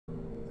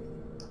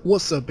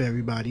What's up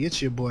everybody,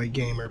 it's your boy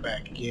Gamer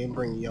back again,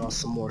 bringing y'all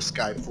some more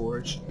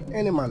Skyforge.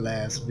 And in my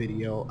last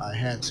video I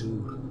had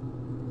to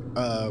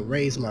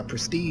raise my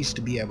prestige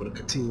to be able to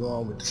continue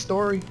on with the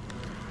story,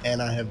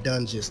 and I have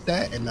done just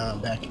that, and now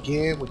I'm back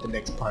again with the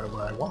next part of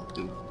what I walked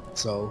through.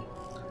 So,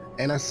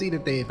 and I see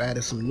that they've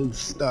added some new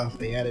stuff.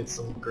 They added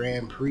some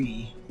Grand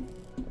Prix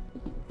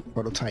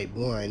Prototype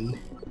 1.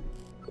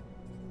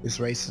 This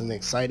race is an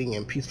exciting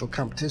and peaceful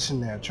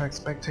competition that attracts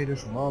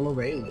spectators from all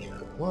over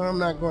Asia. Well, I'm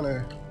not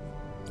gonna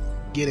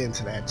get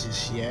into that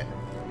just yet.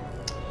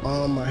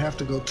 I have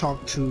to go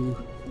talk to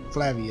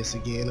Flavius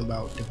again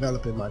about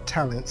developing my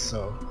talents,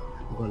 so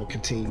I'm going to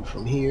continue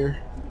from here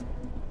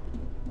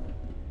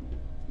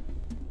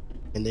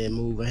and then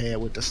move ahead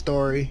with the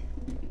story.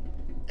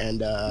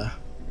 And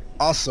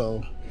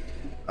also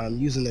I'm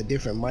using a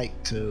different mic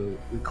to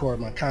record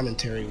my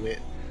commentary with.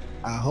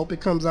 I hope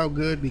it comes out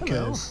good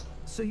because Hello.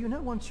 So you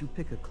know once you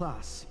pick a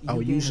class, I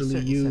would usually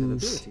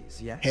use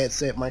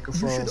headset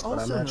microphones, but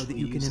I'm actually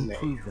using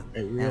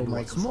a real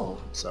microphone.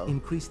 So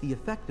increase the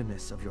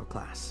effectiveness of your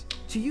class.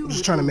 I'm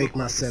just trying to make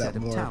my setup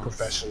more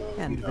professional,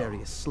 and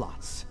various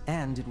slots,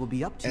 and it will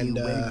be up to you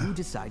where you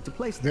decide to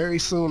place them. Very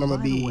soon I'm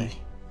gonna be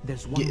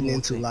getting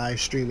into live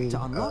streaming.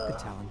 To unlock a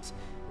talent,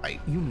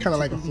 kind of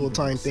like a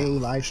full-time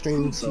thing, live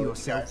streaming. So you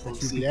guys can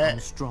see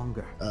that.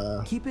 Stronger.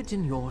 Keep it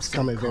in your it's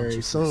coming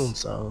very soon,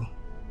 so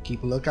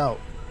keep a lookout.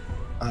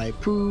 I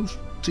prove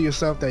to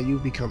yourself that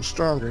you've become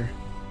stronger.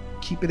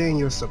 Keep it in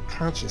your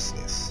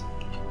subconsciousness.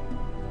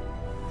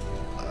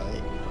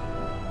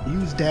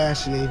 Use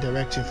dash in any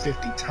direction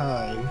 50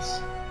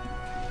 times.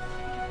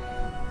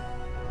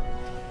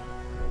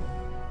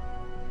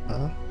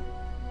 Huh?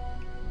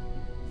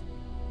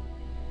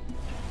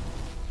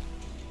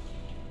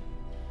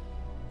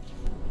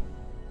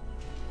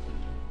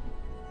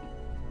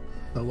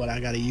 So what, I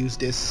gotta use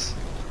this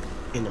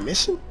in the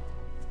mission?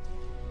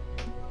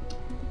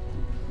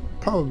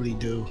 Probably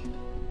do.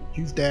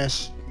 Use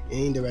dash in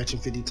any direction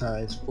 50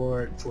 times.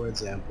 Forward, for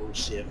example,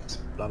 shift,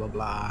 blah blah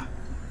blah.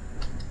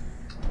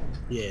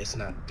 Yeah, it's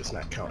not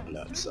counting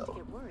up,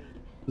 so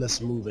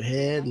let's move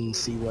ahead and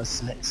see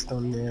what's next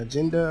on the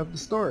agenda of the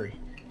story.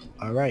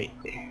 Alright.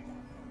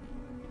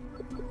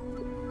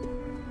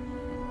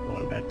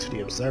 Going back to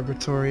the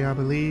observatory, I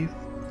believe.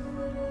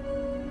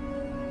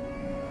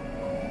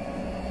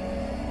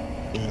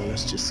 And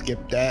let's just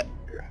skip that.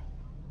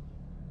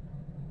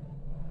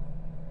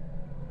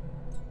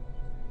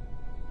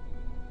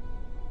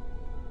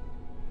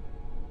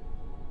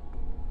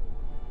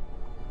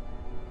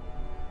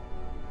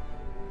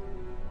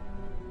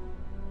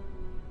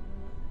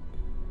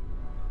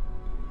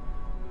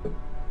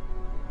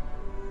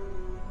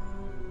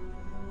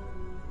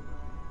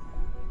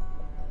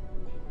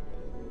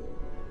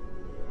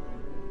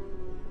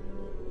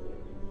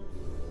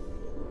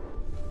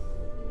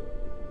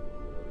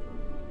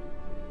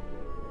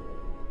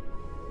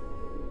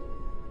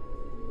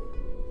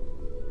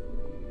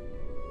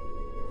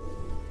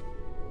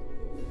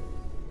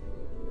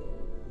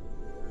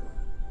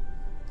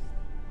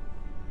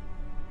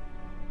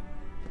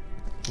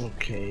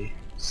 Okay,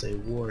 say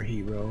war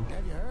hero.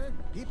 Have you heard?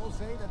 People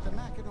say that the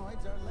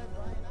machinoids are led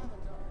by an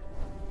avatar.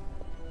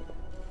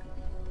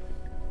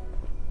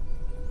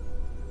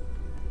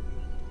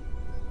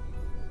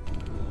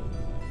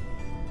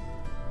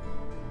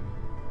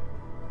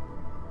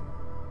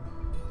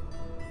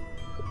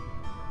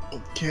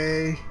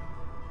 Okay.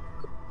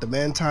 The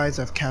Mantides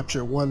have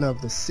captured one of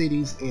the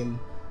cities in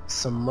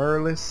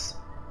Summerless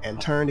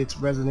and turned its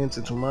residents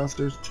into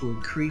monsters to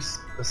increase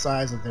the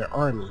size of their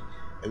army.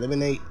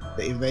 Eliminate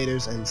the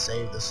invaders and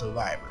save the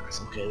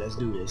survivors. Okay, let's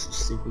do this.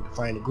 Let's see if we can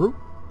find a group.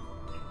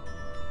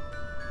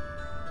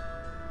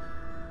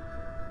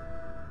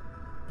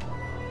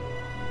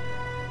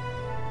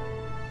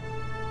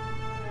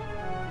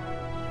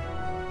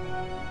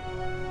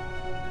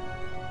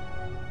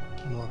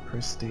 More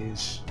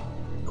prestige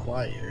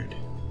required.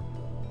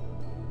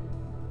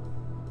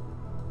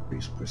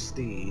 Increase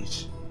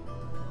prestige.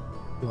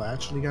 Do I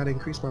actually gotta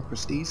increase my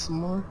prestige some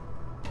more?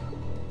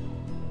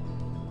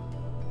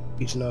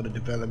 Each node of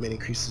development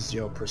increases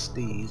your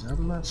prestige.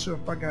 I'm not sure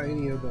if I got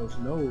any of those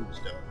nodes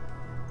though.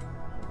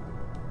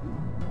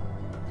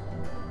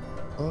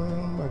 Oh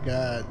my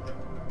god.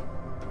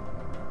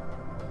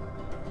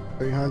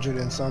 300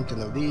 and something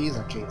of these.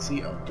 I can't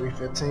see. Oh,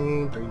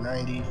 315,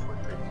 390,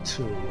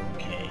 432.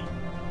 Okay.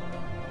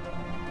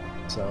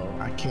 So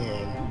I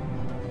can.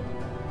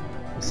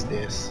 What's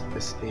this?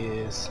 This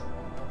is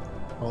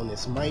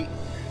bonus might.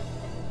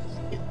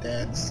 Get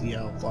that. See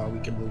how far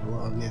we can move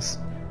along this.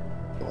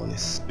 On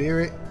his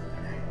spirit,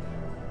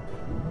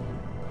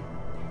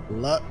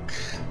 luck.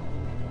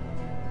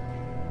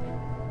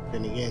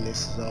 Then again,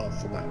 this is all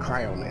for my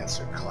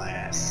cryomancer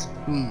class.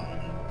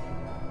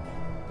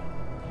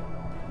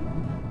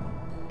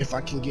 If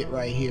I can get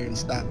right here and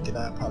stop, then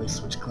I'll probably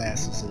switch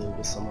classes and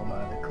into some of my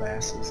other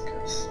classes,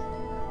 because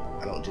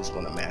I don't just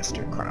want to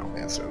master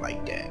cryomancer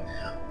like that.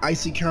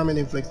 Icy Comet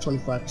inflicts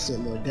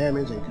 25% more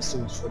damage and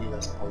consumes 40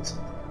 less points of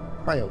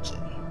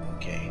cryogen.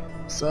 Okay,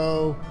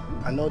 so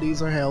I know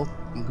these are health.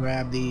 and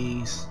grab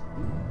these.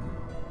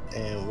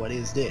 And what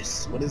is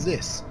this? What is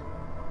this?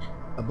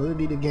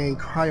 Ability to gain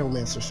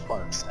Cryomancer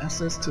Sparks.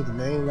 Access to the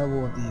main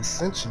level of the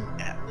Ascension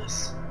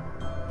Atlas.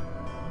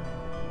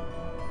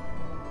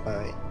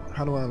 Alright,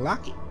 how do I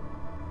unlock it?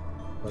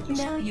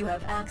 Now you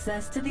have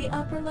access to the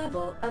upper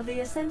level of the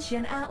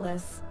Ascension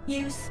Atlas.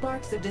 Use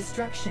Sparks of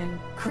Destruction,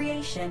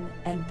 Creation,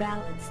 and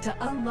Balance to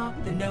unlock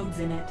the nodes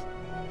in it.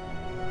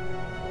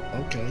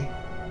 Okay.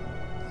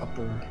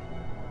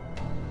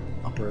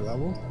 Upper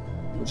level?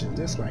 Which is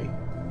this, right?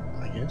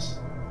 I guess.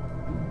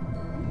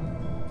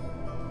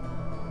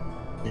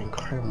 And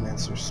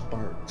Cryomancer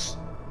Sparks,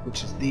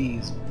 which is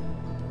these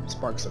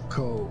Sparks of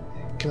Code,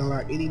 can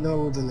unlock any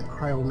nodes in the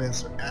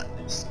Cryomancer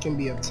Atlas. Can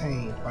be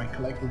obtained by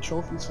collecting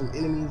trophies from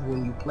enemies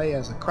when you play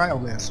as a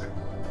Cryomancer.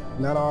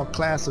 Not all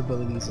class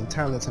abilities and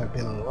talents have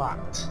been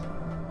unlocked.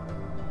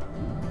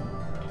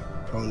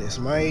 Bonus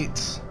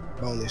Might,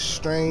 Bonus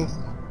Strength,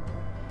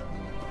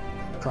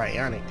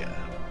 Cryonica.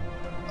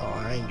 Oh,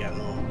 I ain't got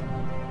no.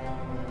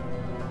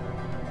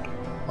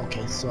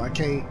 Okay, so I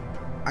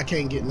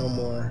can't get no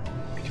more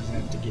because I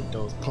have to get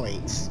those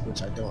plates,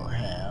 which I don't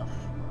have.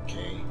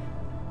 Okay.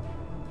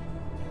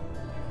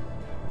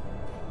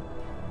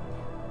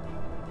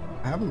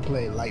 I haven't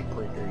played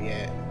Lightbreaker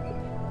yet.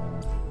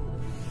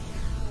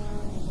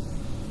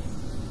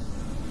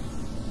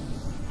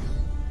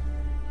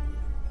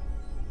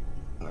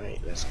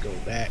 Alright, let's go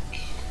back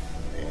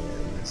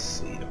and let's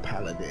see, the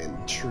Paladin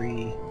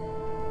tree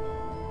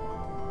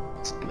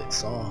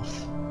splits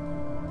off.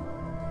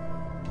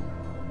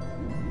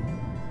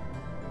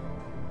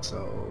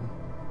 So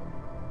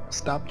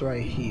stopped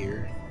right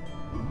here,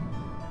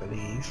 I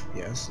believe.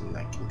 Yes, and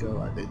I can go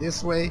either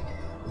this way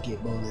and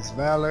get bonus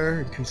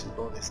valor, increases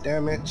bonus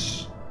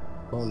damage,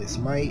 bonus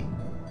might,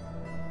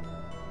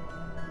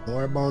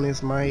 more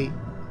bonus might,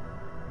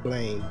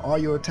 blame. All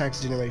your attacks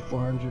generate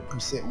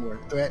 400% more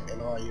threat,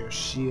 and all your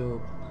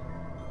shield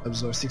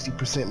absorb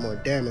 60% more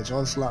damage.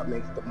 Onslaught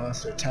makes the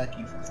monster attack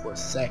you for 4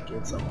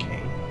 seconds.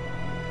 Okay.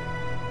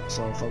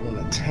 So if I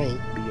want to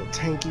tank, be a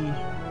tanky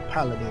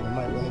paladin, I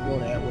might want to go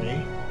that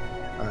way.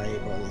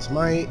 Alright, bonus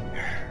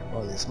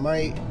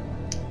might,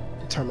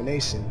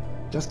 determination.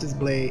 Justice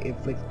Blade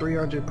inflicts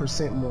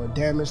 300% more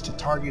damage to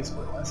targets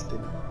with less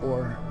than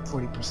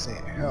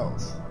 40%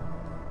 health.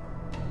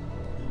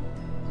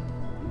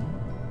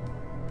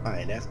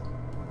 Alright, that's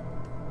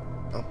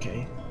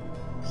okay.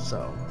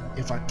 So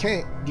if I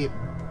can't get,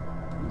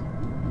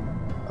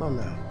 I don't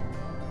know,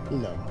 you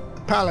know,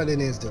 the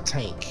paladin is the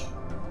tank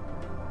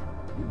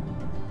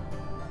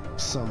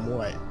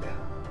somewhat.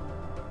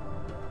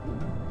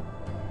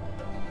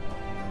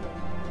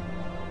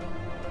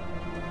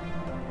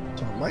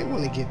 So I might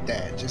want to get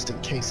that just in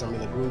case I'm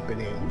in a group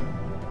and then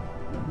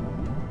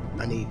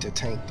I need to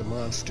tank the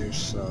monsters.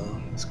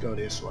 So let's go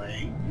this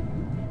way.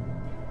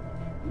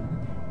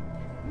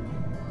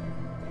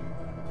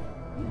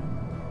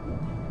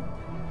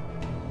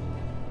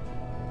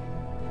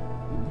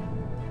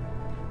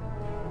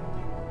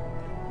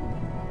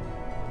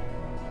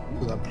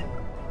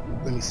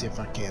 Let me see if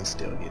I can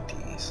still get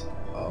these.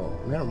 Oh,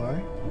 never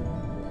mind.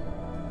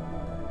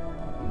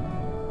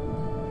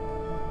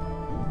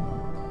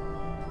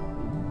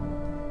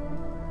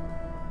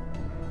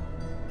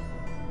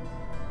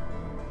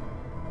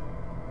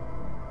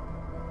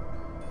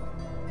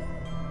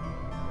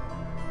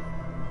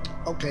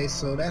 Okay,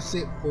 so that's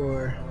it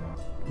for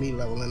me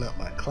leveling up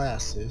my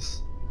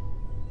classes.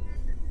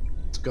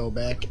 Let's go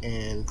back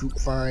and group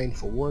find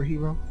for War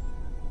Hero.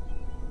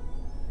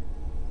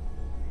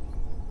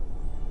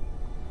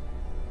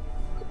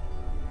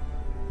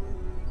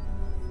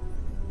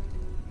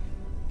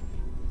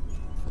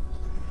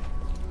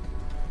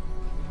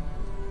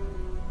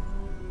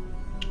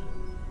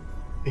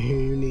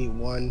 You need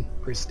 1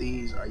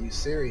 prestige. Are you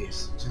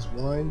serious? Just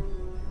 1?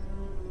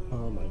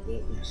 Oh my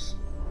goodness.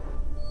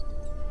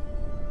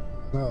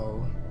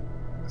 So,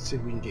 let's see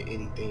if we can get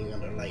anything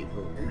under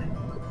Lightbreaker.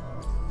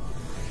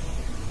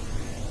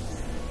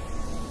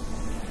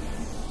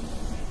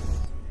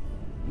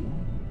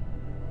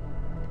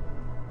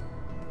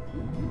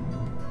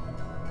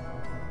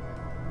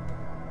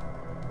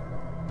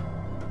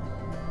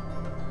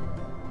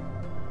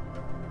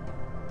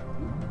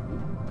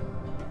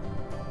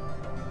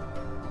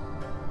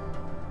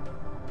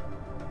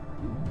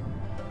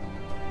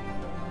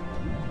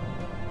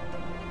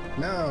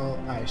 Now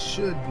I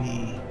should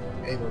be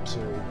able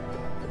to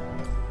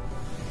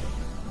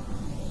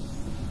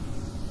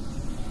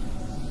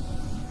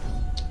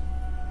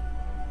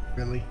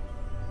really?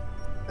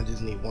 I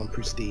just need 1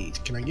 prestige.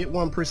 Can I get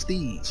 1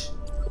 prestige?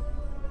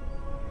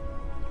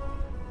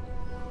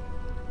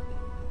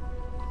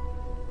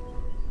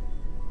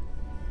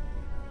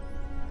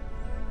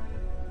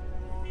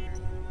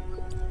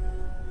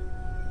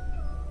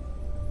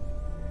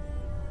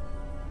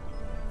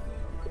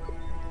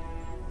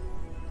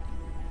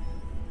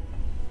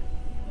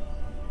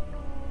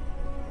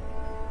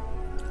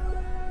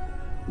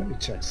 Let me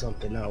check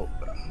something out.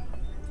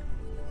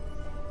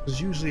 Because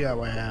usually I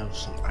would have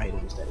some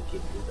items that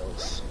give me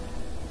those.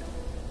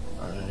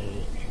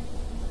 Alright.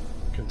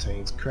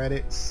 contains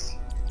credits.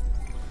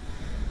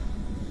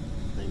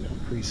 And no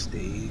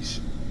prestige.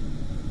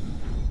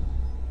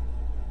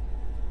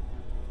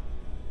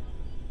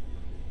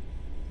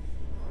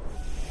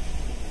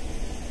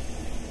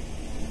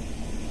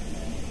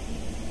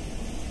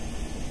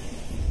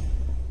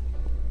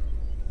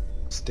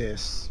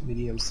 This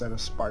medium set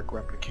of spark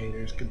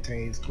replicators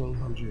contains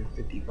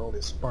 250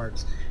 bonus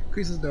sparks,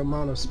 increases the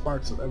amount of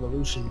sparks of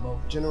evolution, both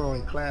general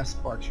and class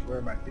sparks you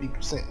earn by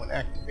 50% when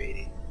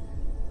activated.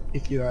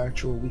 If your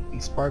actual weekly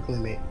spark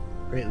limit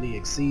greatly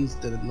exceeds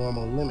the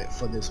normal limit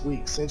for this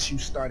week, since you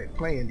started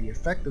playing, the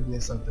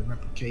effectiveness of the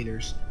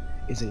replicators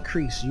is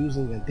increased.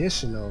 Using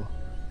additional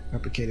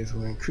replicators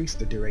will increase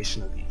the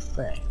duration of the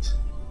effect.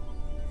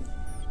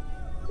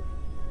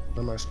 The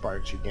number of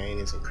sparks you gain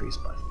is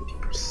increased by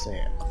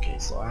 50%. Okay,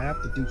 so I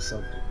have to do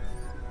something.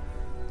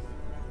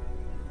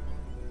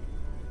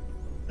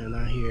 And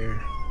I hear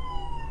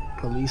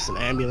police and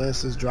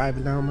ambulances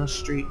driving down my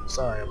street.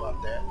 Sorry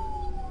about that.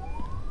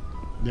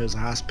 There's a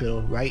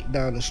hospital right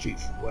down the street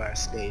from where I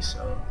stay,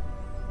 so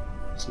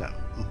it's not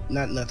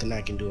nothing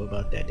I can do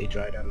about that. They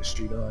drive down the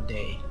street all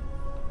day.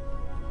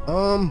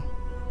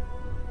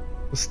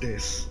 What's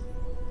this?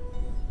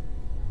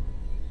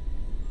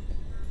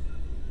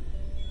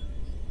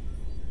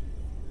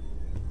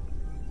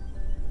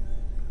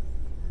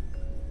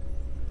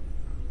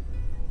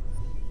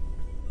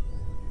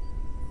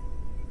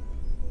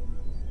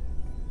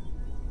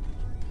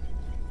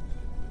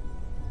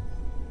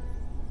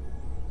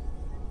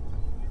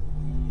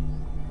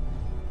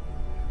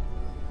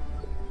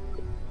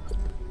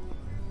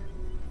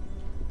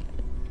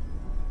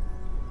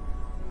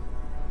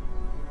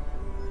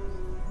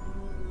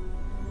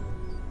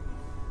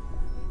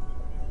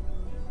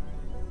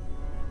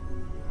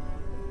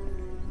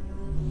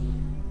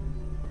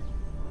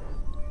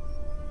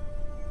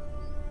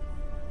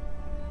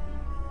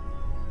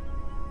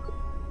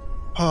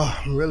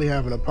 Oh, I'm really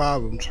having a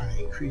problem trying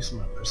to increase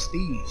my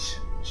prestige.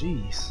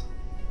 Jeez.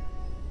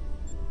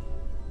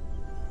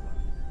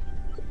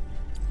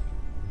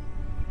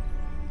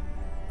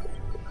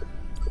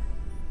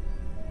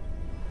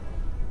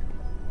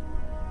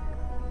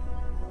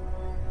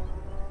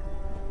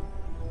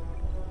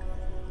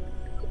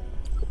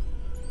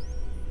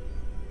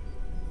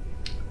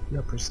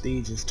 Your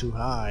prestige is too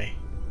high.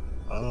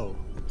 Oh.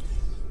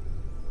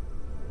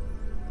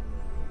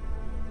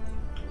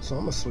 So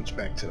I'm gonna switch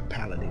back to the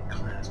paladin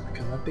class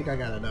because I think I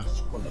got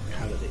enough for the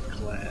paladin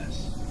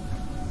class.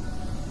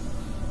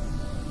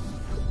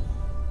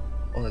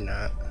 Or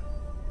not.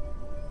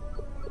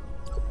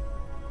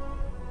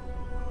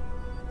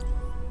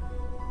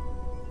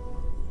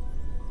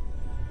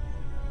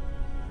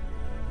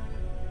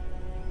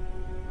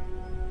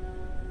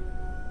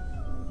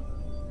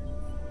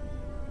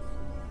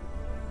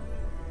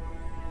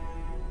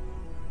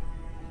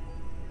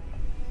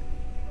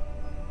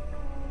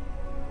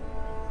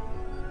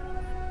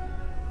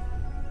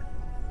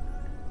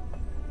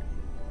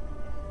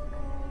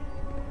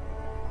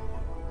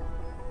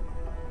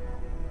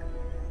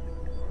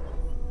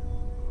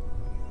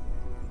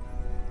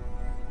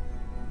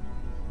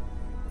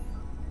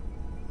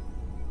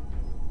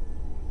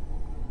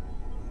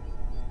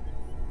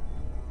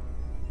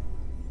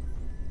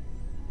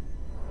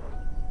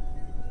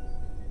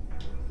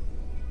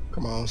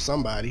 Come on,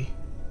 somebody.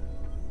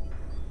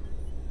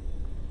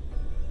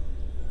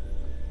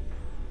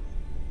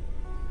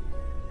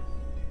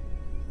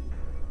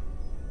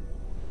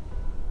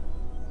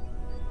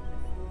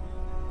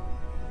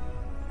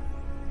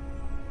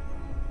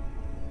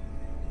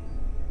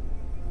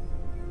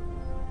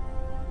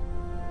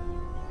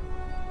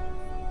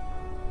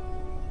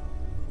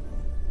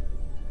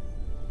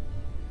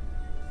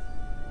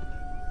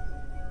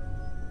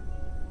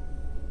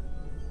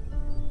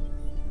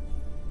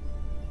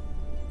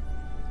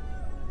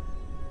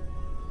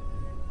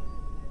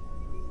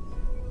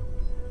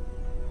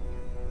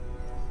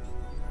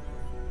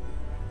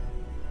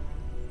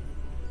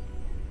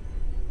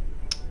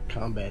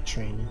 Combat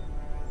training.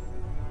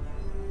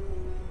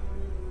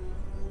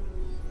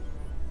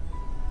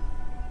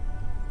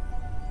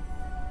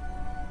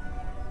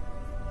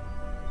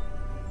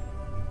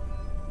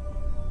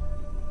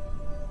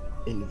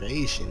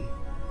 Invasion.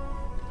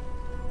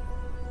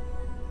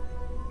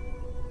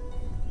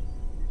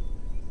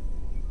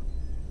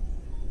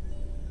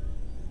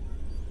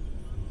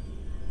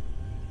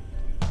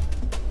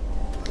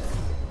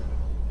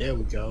 There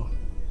we go.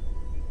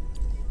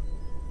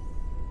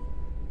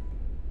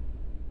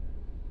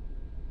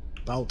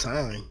 About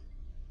time.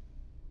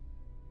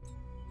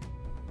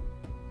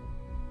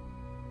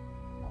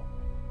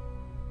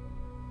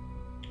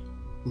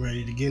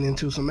 Ready to get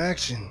into some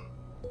action.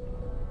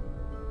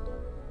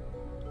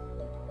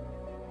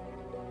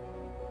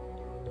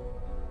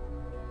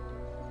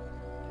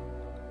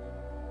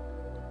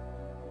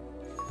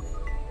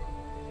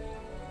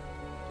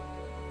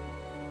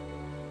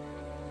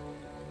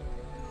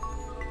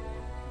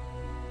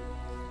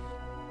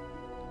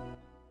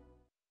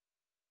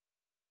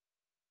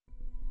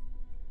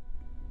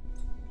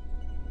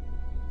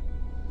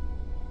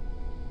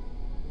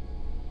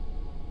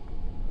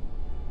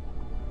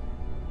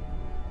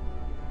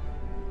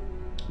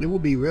 It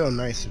would be real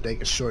nice if they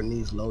could shorten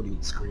these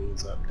loading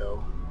screens up,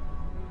 though.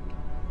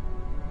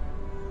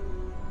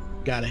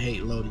 Gotta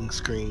hate loading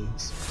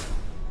screens.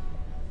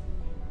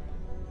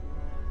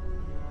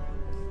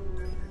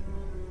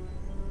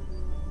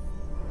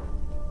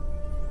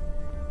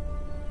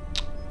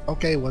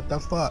 Okay, what the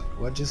fuck?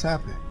 What just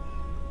happened?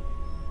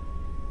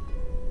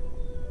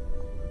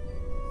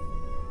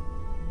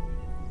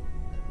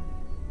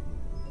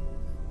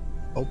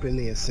 Open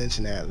the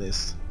Ascension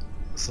Atlas.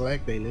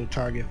 Select a new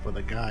target for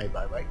the guide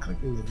by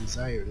right-clicking the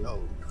desired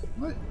node.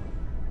 What?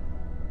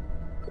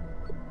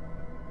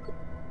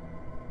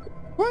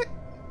 What?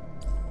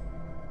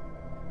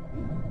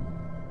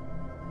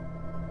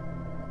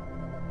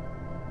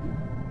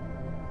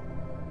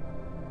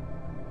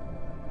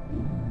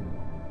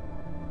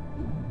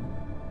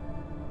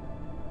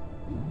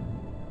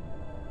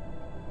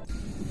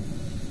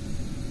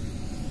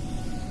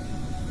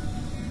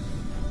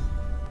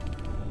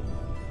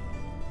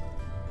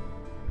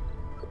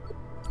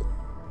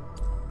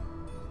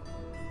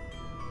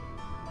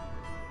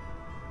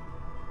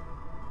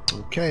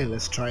 Okay,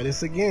 let's try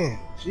this again.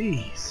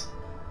 Jeez.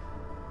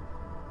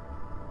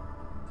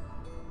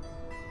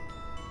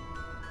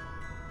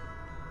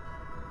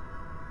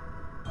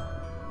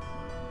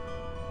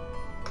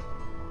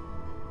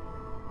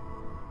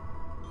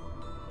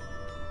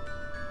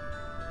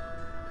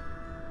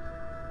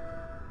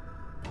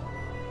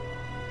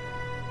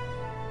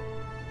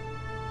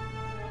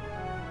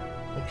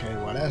 Okay,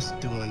 while that's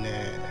doing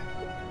that,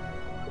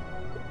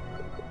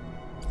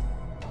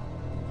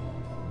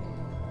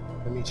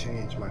 let me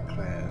change my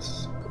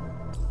class,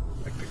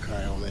 like the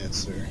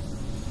Cryomancer.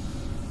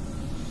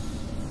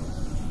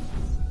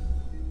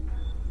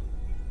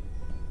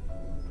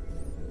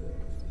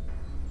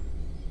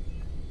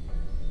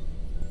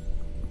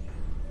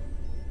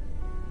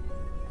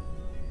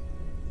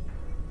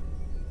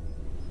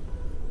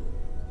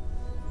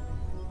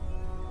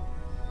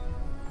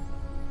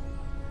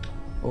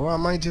 Or I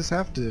might just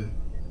have to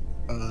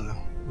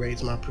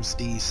raise my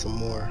prestige some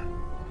more.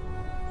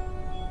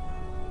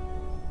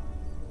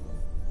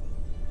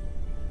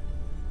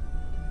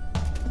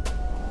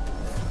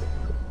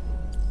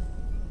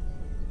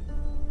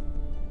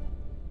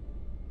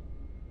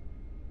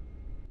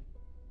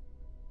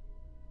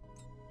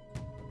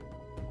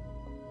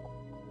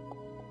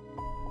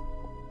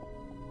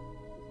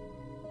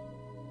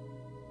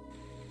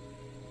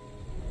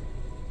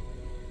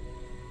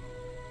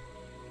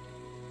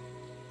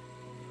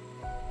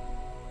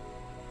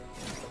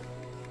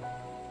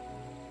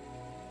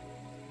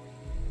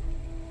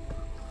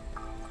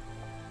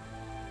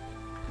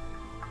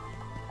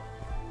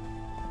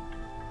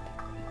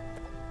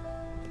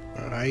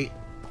 Alright,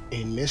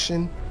 a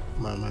mission.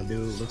 My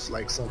dude looks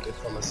like something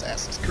from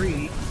Assassin's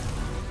Creed.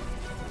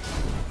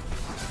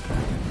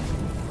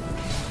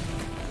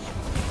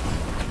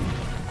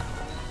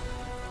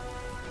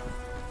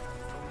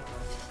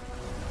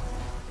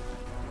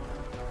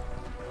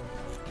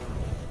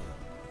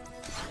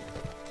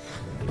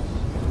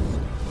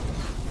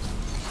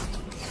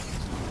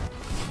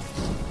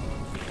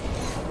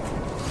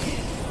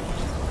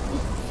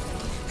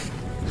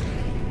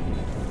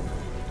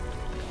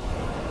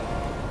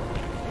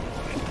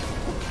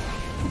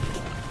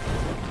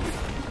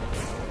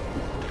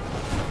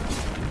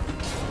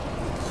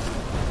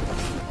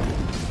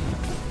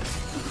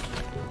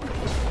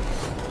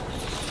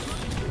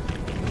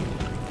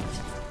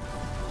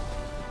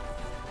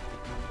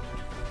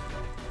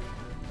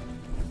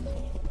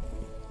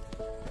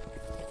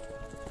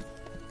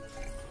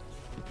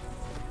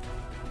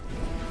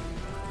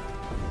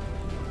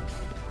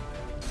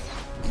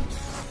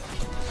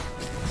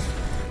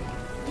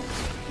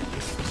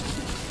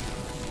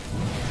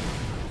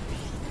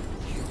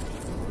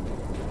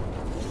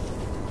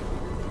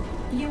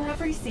 You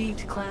have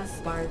received class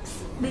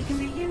sparks. They can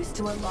be used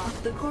to unlock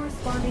the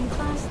corresponding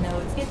class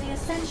nodes in the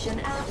Ascension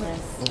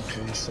Atlas.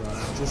 Okay, so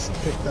I just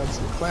picked up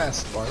some class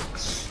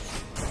sparks.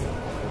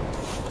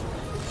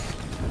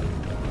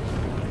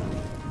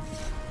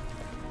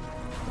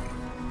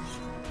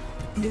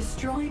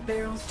 Destroy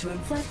barrels to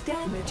inflict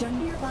damage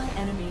on nearby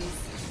enemies.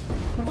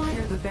 Why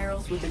are the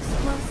barrels with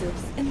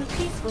explosives in the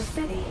peaceful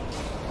city?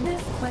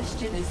 This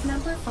question is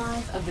number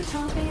 5 of the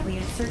top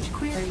alien search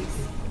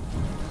queries.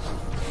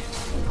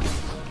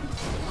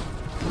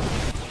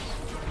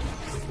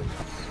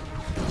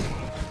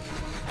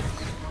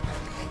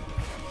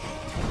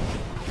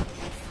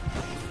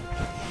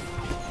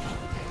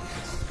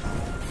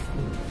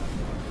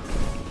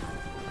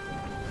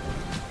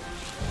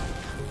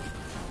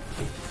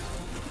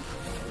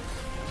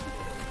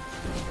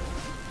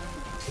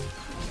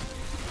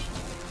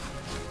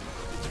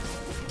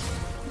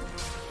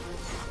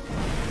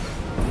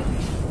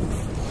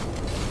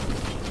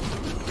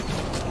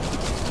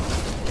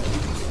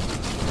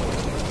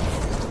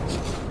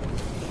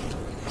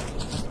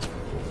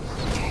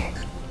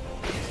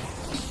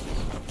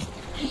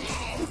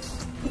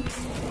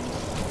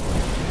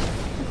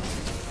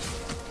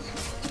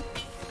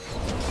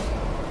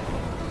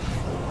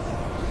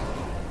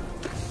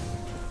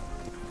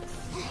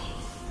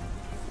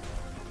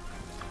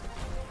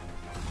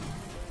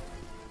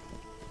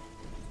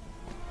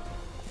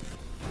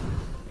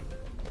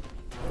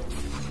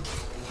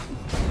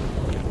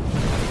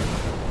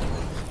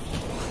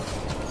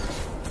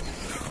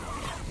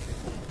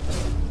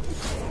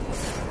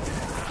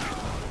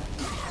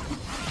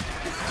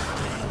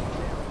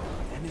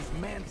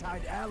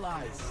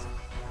 supplies.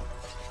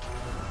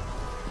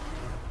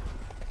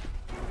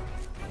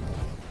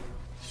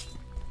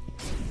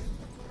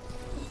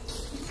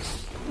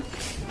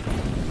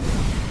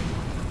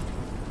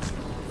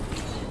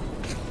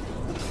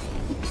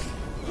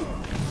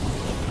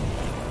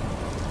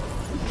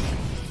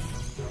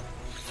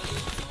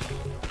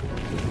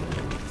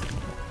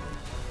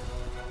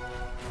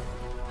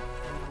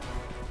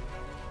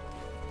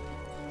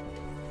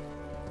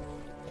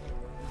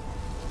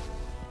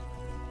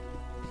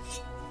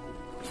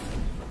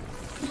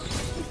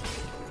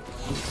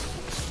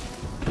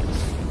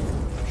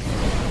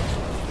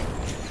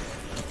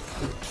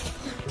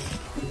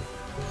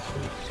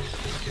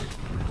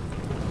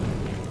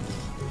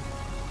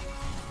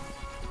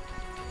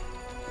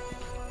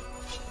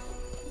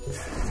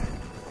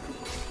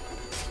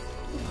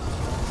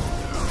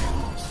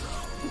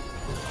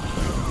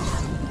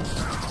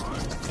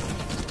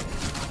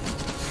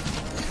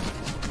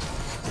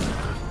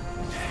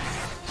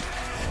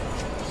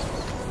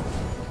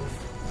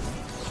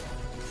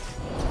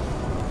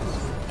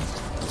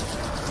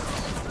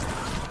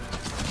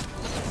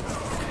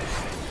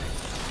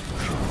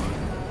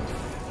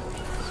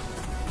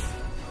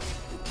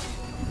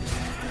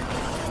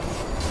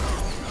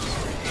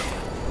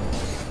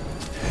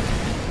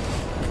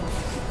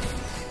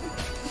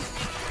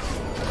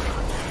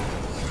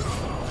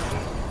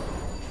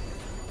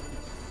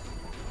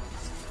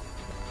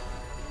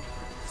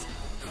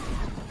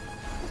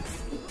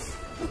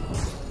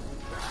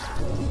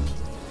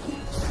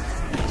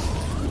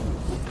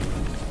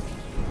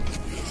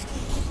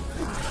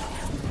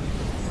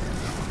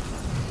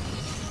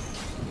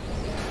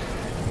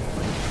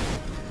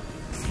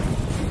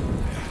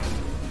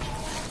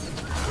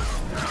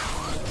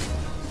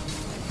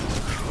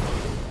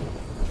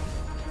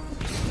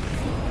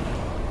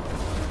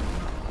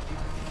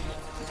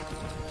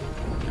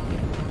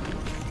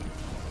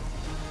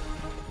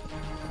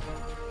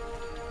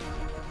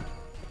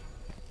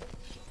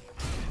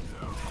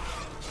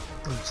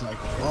 Looks like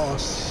a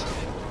boss.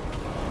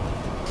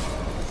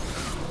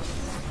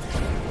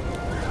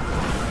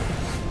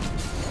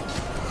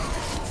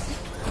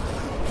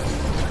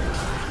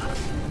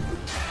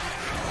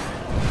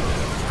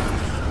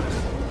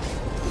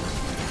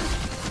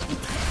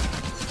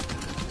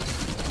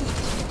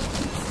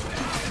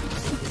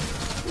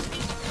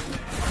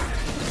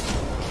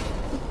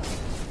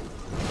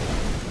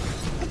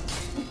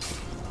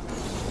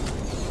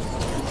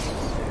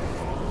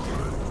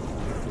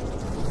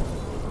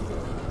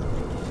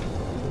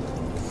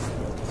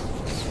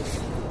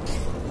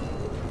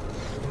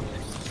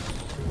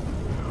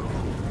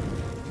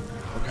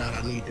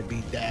 I need to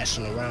be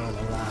dashing around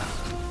a lot.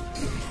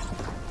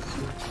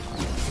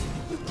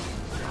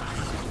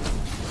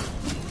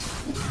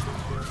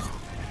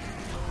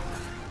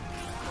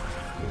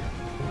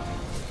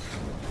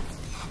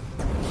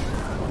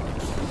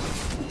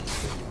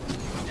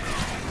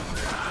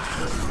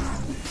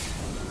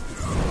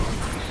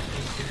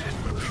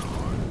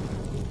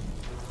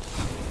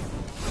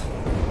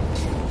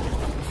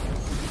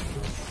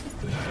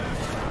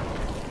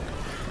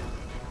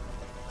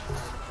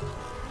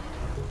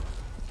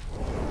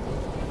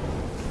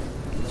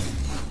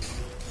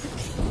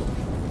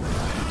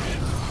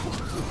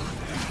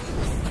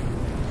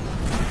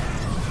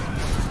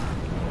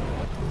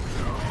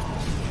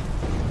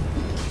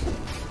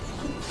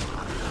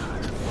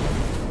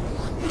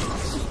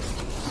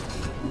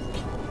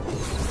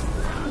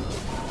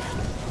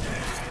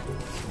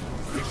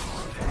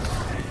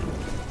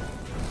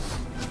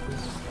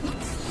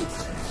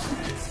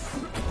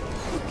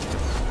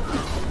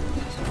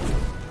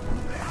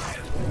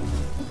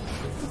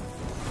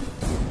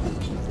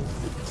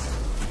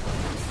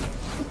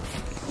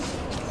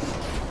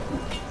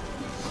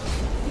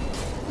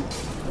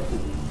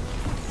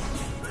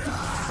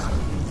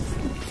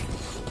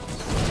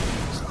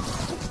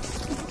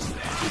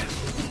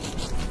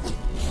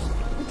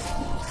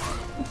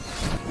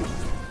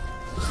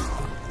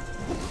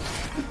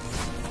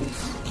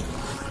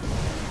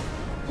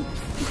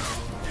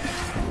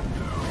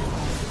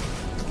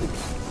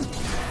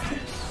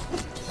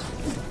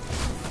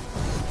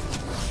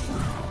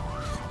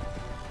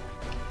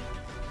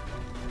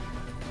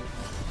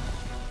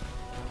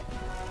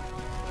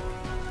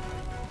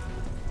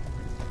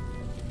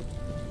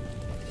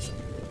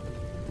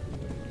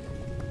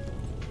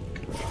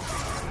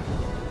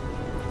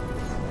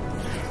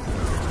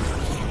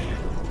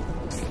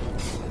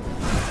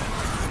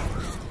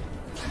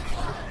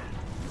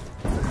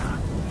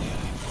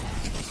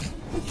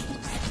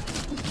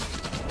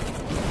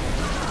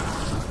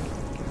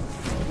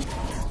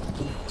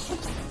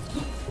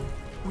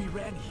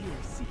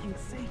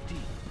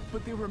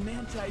 But there were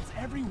mantides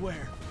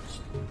everywhere.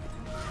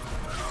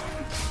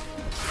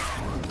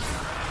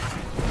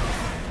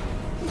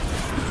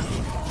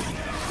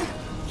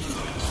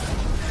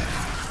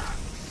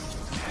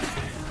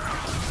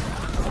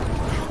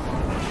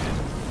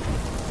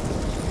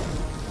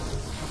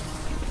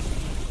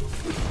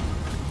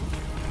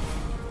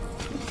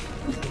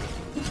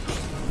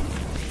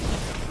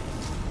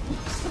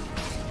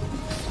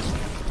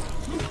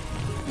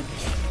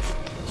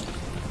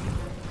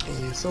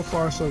 So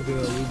far, so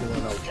good. We're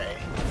doing okay.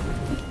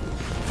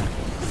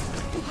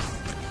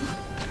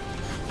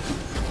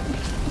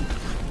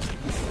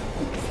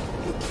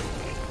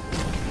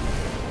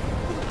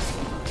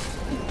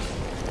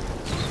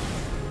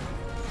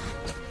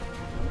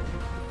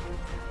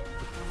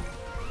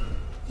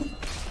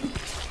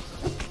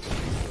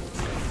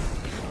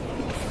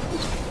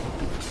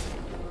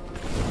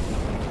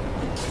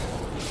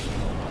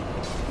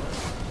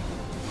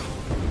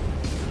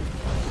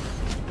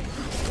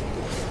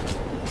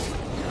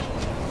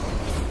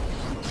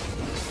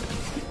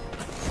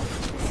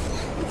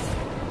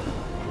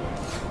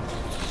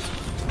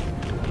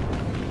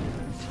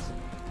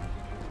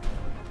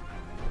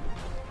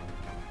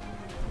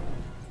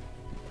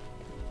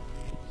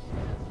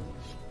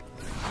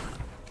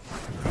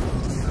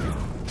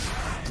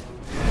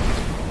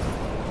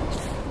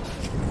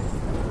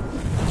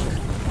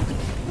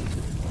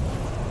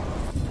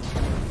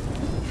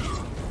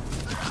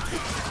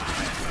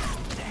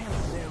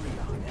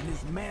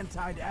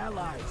 Man-tide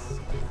allies.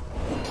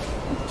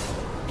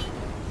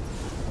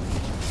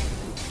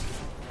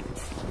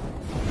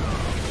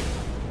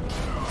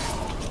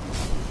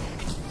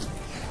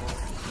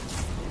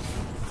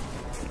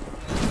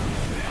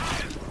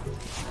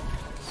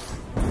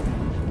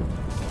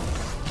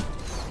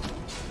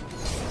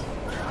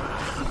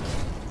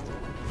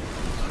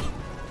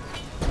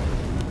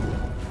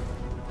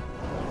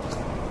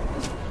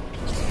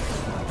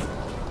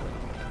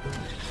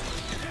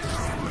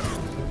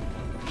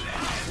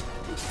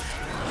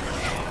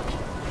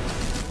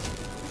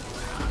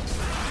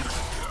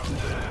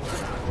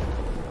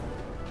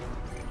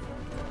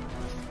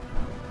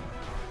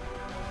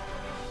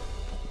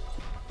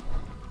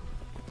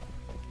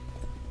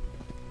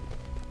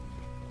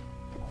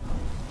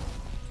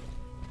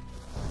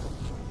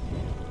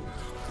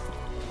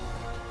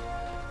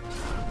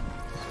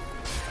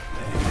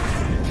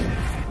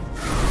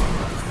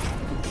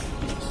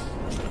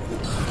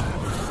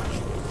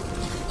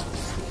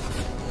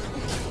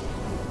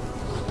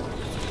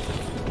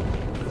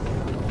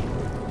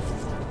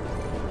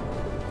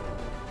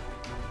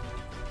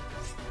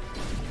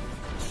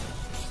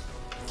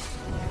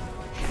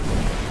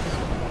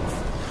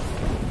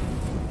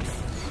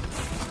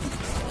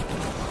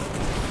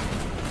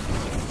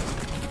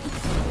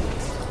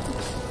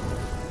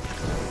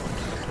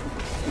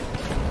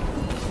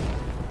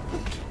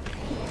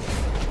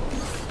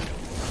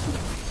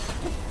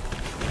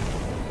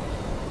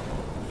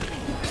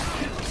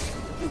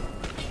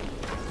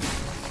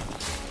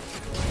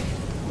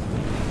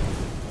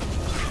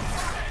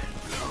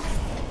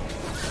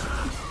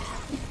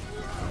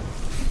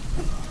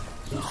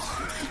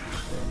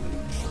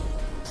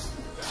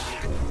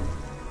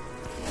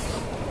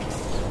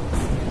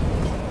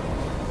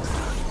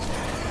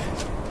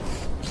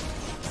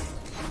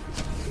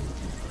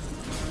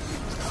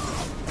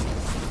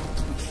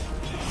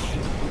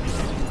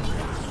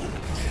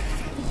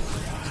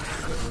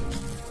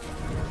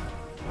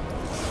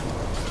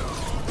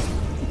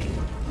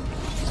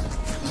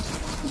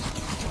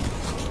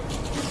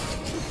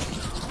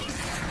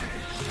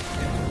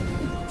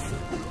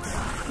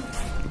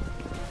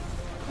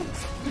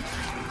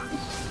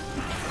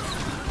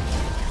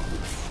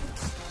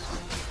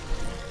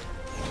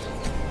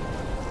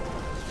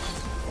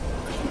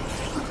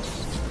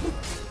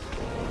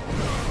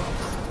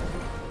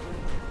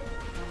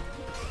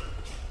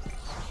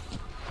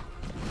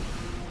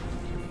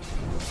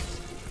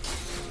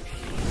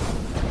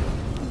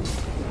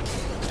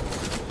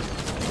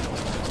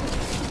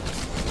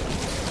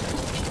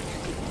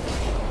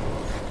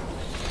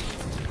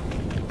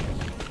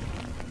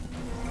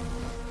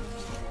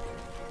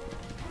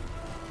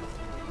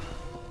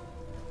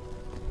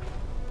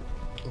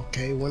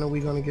 Okay, when are we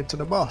gonna get to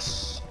the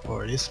boss?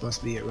 Or this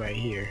must be it right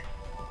here.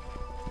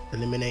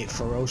 Eliminate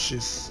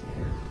ferocious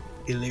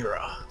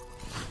Illyra.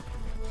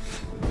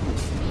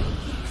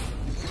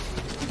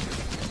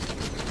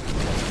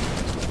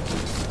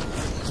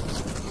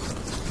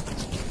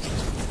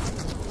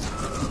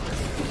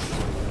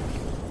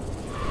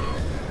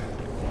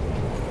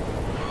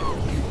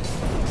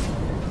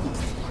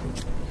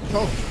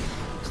 Oh.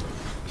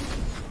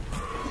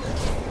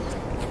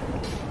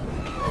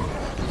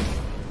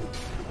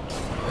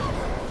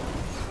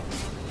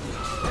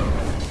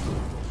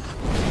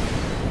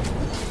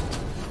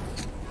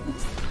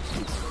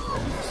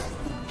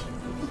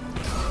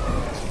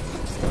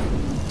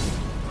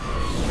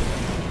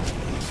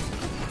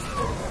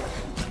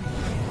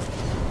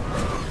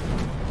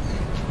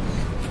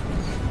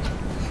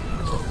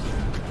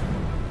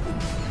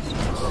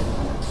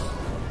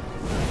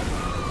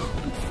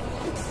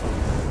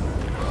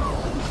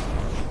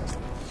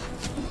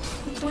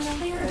 When a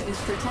Lyra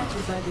is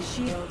protected by the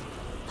shield,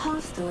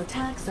 hostile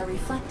attacks are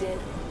reflected.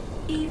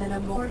 Even a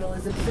mortal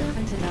is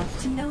observant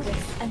enough to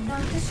notice and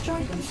not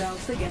destroy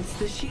themselves against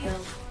the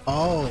shield.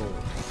 Oh,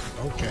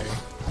 okay.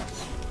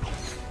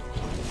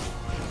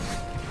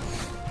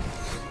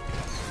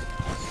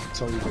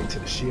 So you wait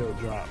till the shield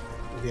drop,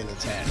 then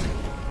attack.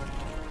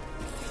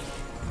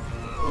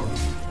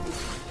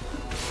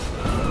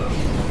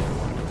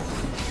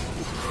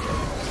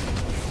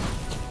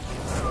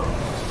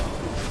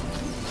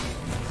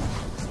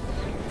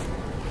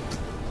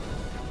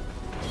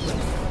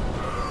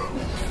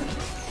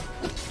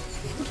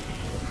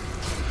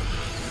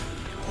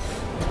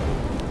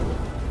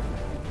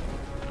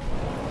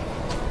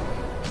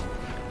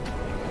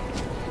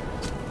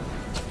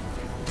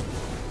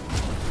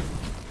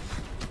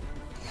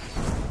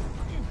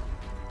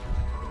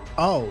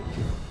 Oh,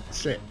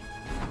 shit.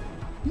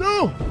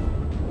 No!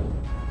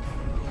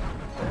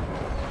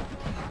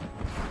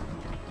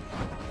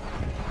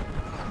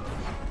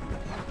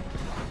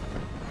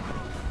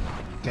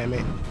 Damn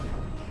it.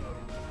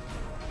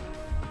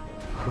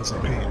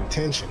 Wasn't paying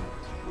attention.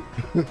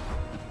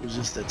 Was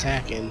just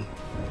attacking.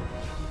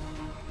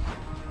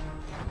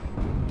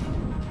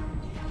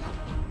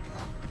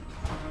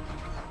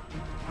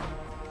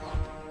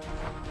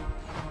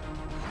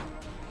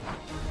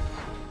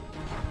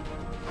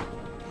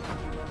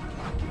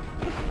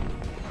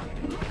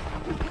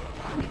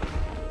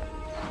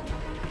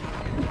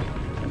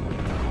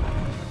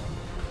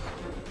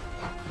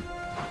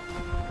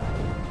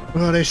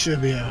 Well, they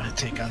should be able to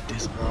take out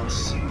this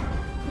boss.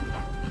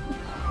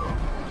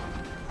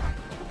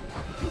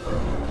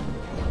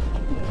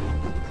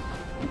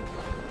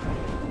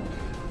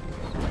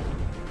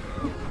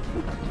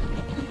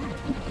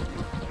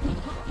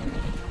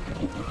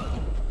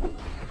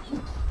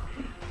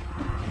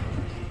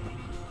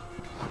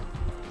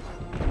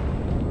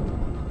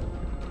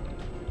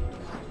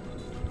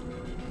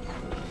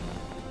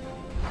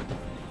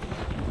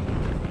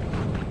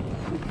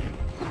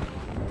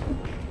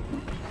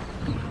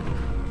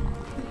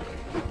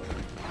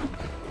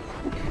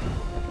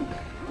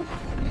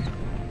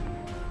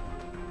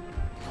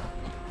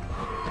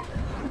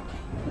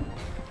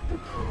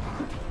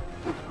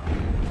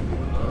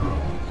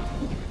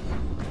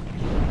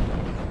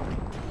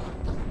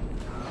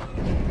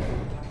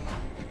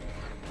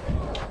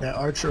 That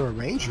archer or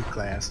ranger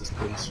class is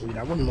pretty sweet.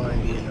 I wouldn't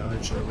mind being an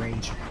archer or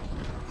ranger.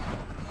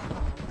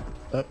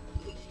 Up.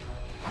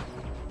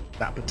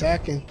 Stop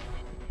attacking.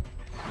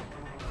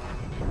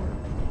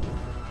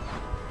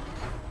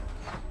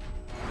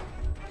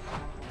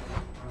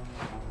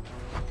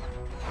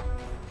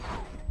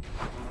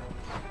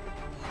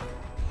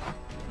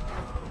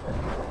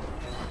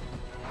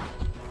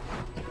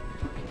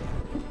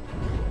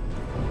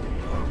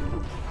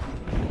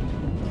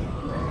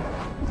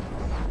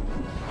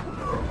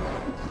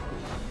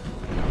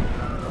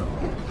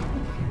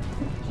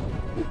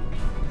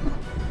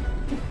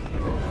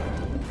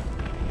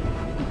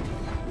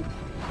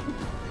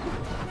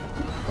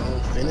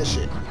 Finish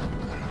it.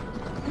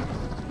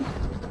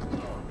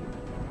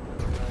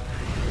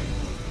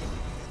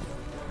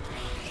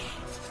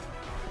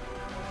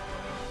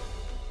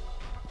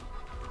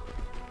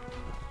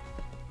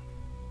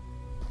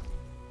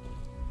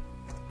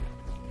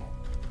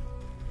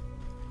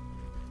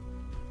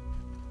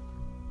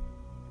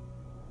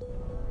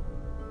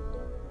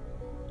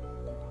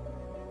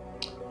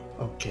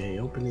 Okay,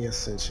 open the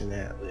Ascension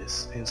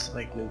Atlas and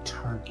select new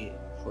target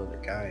for the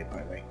guide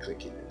by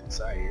right-clicking the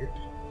desired.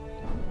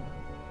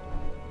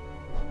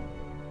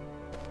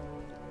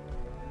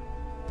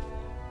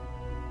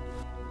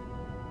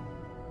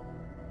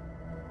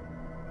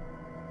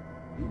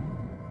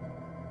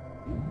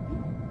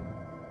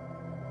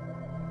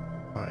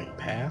 Find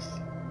path.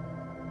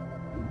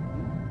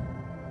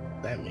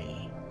 That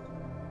means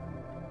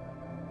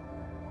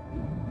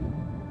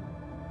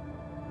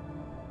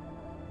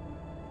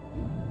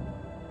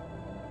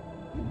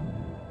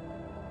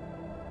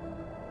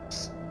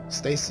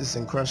stasis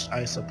and crushed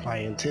ice apply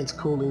intense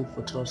cooling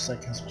for 12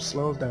 seconds, which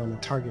slows down the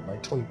target by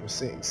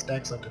 20% and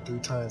stacks up to 3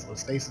 times when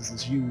stasis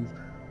is used.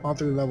 All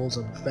 3 levels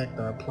of effect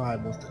are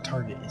applied once the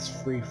target is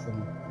free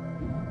from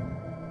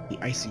the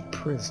icy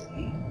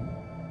prison.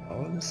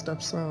 All this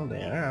stuff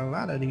sounding. I got a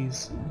lot of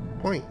these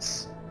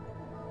points.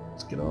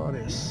 Let's get all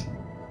this.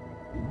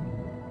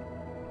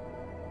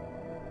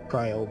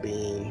 Cryo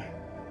beam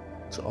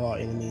to all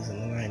enemies in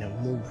the line of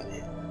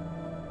movement.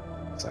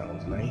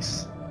 Sounds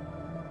nice.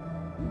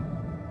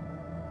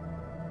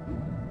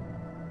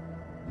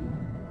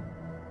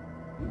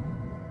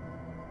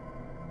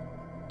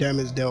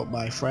 Damage dealt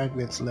by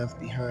fragments left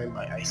behind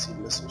by Icy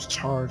Missiles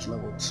Charge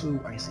Level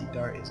 2. Icy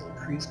Dart is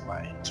increased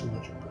by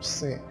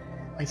 200%.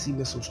 Icy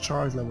Missiles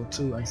Charge Level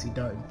 2. Icy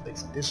Dart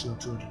inflicts additional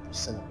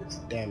 200% of its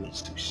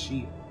damage to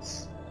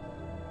shields.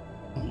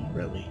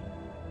 Really?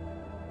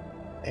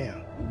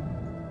 Damn.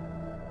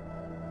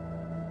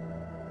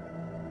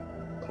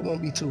 It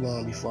won't be too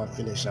long before I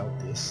finish out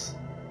this.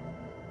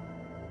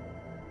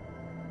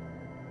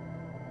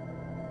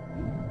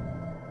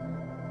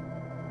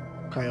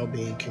 Cryo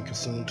Beam can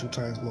consume 2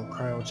 times more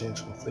cryogen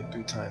to inflict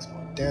 3 times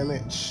more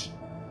damage.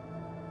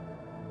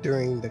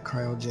 During the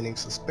cryogenic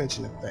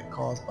suspension effect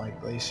caused by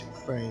glacial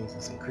frames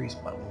is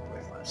increased by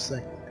 1.5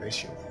 seconds.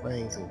 Glacial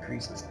frames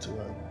inflicts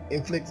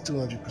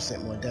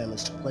 200% more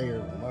damage to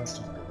players and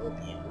monsters below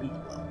the elite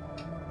level.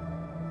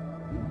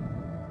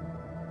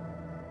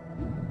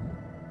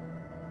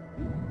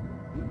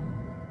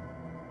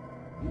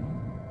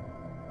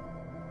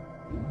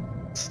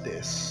 What's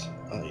this?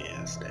 Oh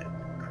yeah, it's that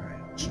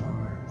cryo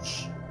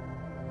charge.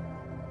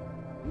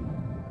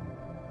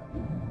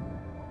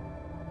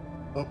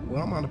 Oh,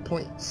 well, I'm out of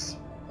points.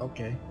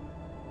 Okay.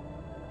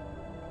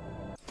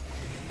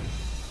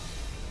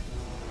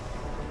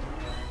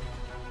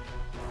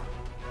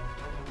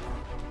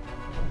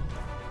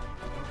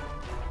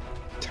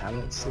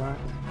 Talent slot.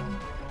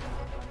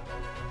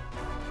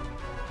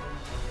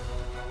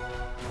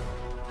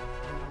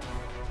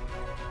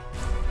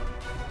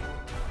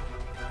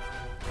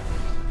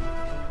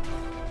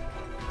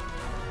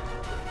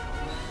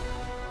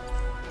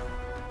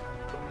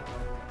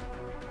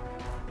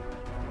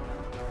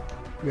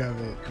 We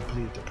haven't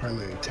completed the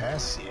primary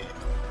tasks yet.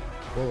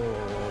 Whoa,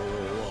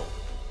 whoa,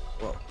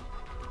 whoa, whoa.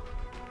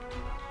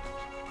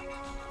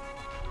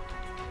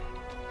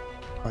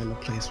 Find a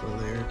place where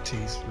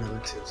Laertes'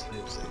 relatives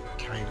lives in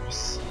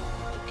Kyrus.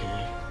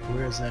 Okay,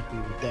 where exactly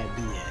would that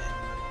be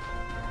at?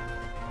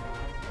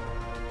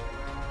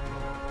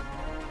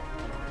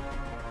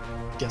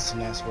 Guessing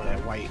that's where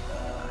that white,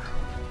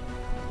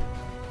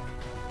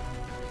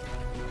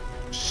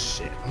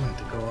 shit, I'm gonna have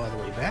to go all the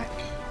way back.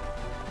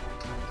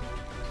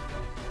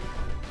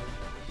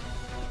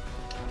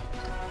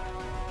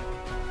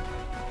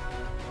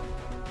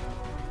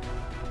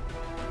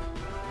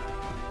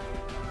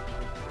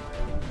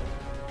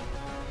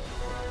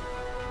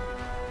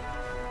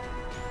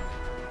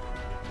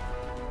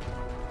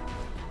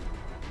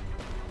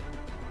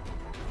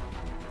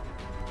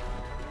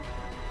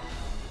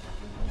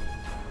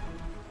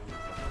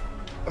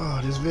 Oh,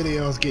 this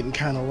video is getting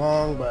kind of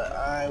long, but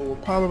I will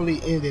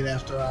probably end it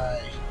after I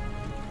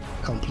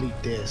complete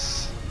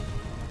this.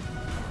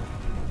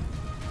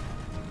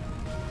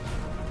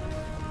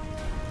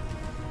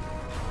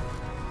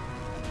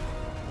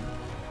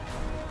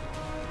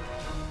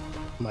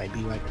 Might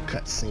be like a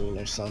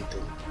cutscene or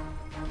something.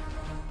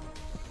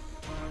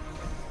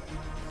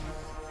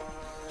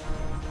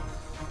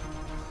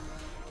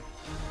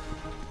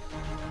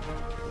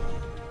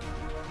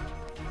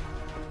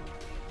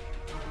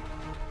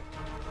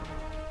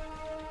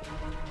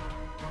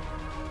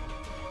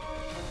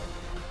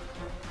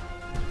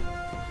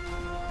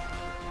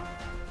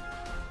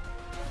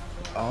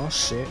 Oh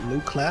shit, new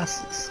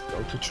classes.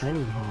 Go to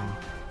training hall.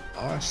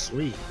 Oh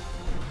sweet.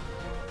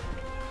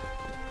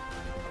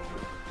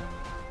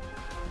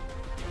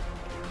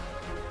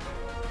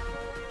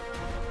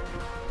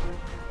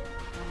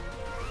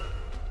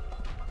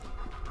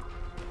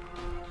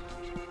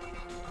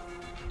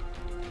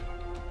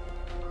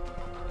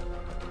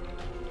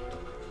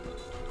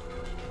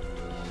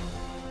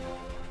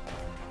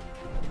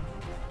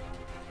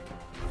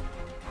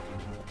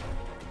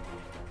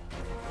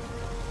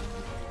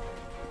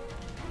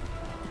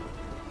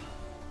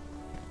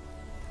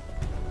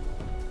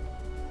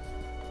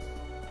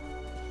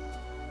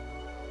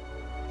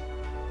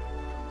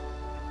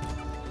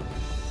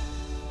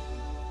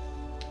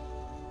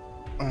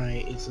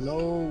 Alright, it's an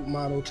old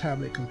model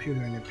tablet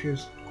computer and it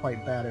appears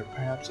quite battered.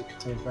 Perhaps it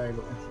contains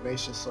valuable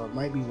information, so it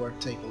might be worth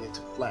taking it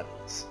to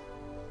Flavius.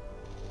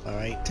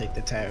 Alright, take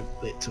the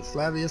tablet to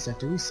Flavius at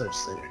the research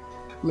center.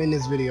 I'm in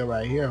this video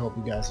right here. I hope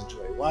you guys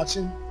enjoy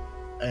watching,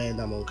 and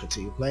I'm gonna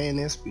continue playing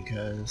this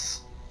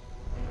because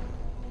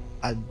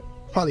I'm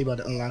probably about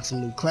to unlock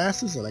some new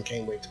classes and I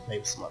can't wait to play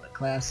with some other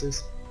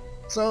classes.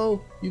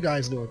 So you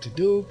guys know what to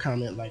do.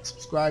 Comment, like,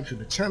 subscribe to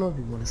the channel if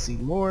you want to see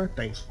more.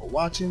 Thanks for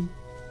watching.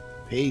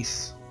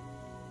 Peace.